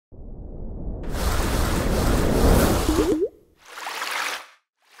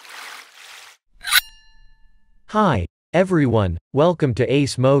Hi, everyone, welcome to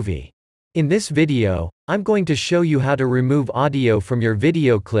AceMovi. In this video, I'm going to show you how to remove audio from your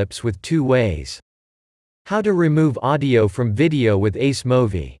video clips with two ways. How to remove audio from video with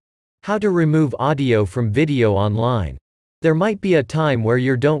AceMovi. How to remove audio from video online. There might be a time where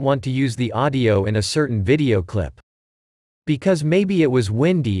you don't want to use the audio in a certain video clip. Because maybe it was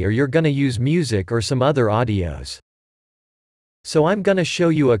windy or you're gonna use music or some other audios. So I'm gonna show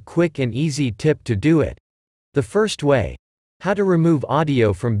you a quick and easy tip to do it. The first way. How to remove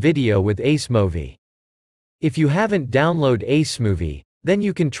audio from video with AceMovi. If you haven't downloaded AceMovi, then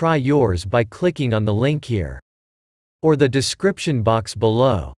you can try yours by clicking on the link here. Or the description box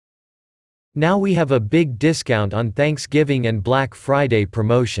below. Now we have a big discount on Thanksgiving and Black Friday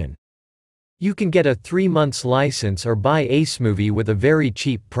promotion. You can get a 3 months license or buy AceMovi with a very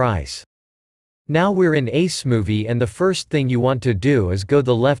cheap price. Now we're in AceMovi and the first thing you want to do is go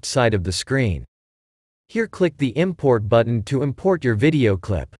the left side of the screen. Here click the import button to import your video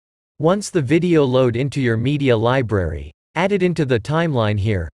clip. Once the video load into your media library, add it into the timeline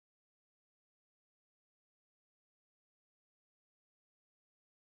here.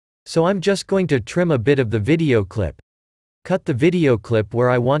 So I'm just going to trim a bit of the video clip. Cut the video clip where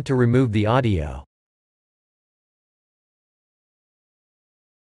I want to remove the audio.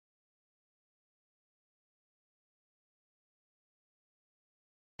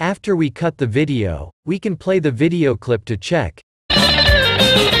 After we cut the video, we can play the video clip to check.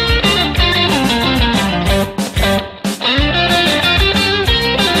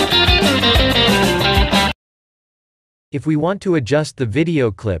 If we want to adjust the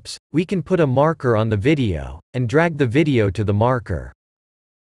video clips, we can put a marker on the video, and drag the video to the marker.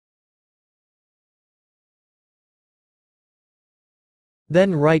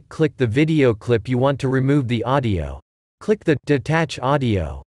 Then right-click the video clip you want to remove the audio. Click the Detach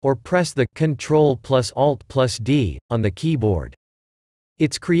Audio, or press the Ctrl+Alt+D on the keyboard.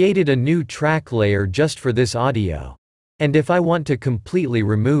 It's created a new track layer just for this audio. And if I want to completely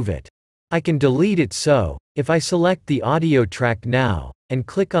remove it, I can delete it. So, if I select the audio track now, and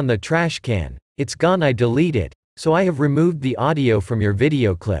click on the trash can, it's gone. I delete it, so I have removed the audio from your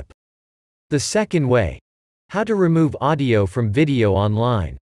video clip. The second way. How to remove audio from video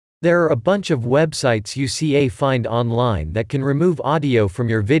online. There are a bunch of websites you find online that can remove audio from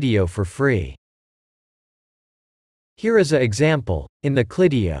your video for free. Here is an example. In the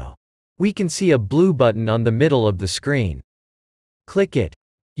Clidio, we can see a blue button on the middle of the screen. Click it.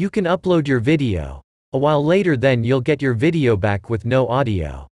 You can upload your video. A while later then you'll get your video back with no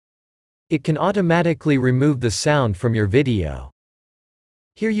audio. It can automatically remove the sound from your video.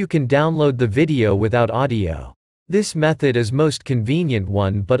 Here you can download the video without audio. This method is most convenient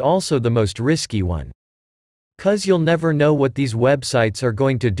one but also the most risky one. 'Cause you'll never know what these websites are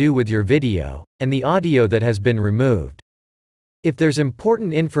going to do with your video, and the audio that has been removed. If there's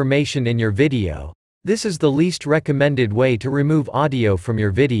important information in your video, this is the least recommended way to remove audio from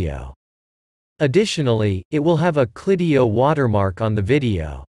your video. Additionally, it will have a Clidio watermark on the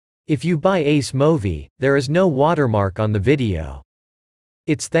video. If you buy AceMovi, there is no watermark on the video.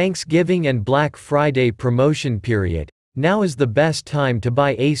 It's Thanksgiving and Black Friday promotion period. Now is the best time to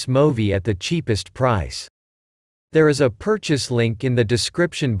buy AceMovi at the cheapest price. There is a purchase link in the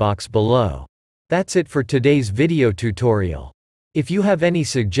description box below. That's it for today's video tutorial. If you have any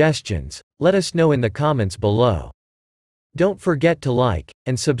suggestions, let us know in the comments below. Don't forget to like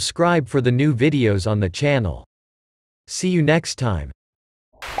and subscribe for the new videos on the channel. See you next time.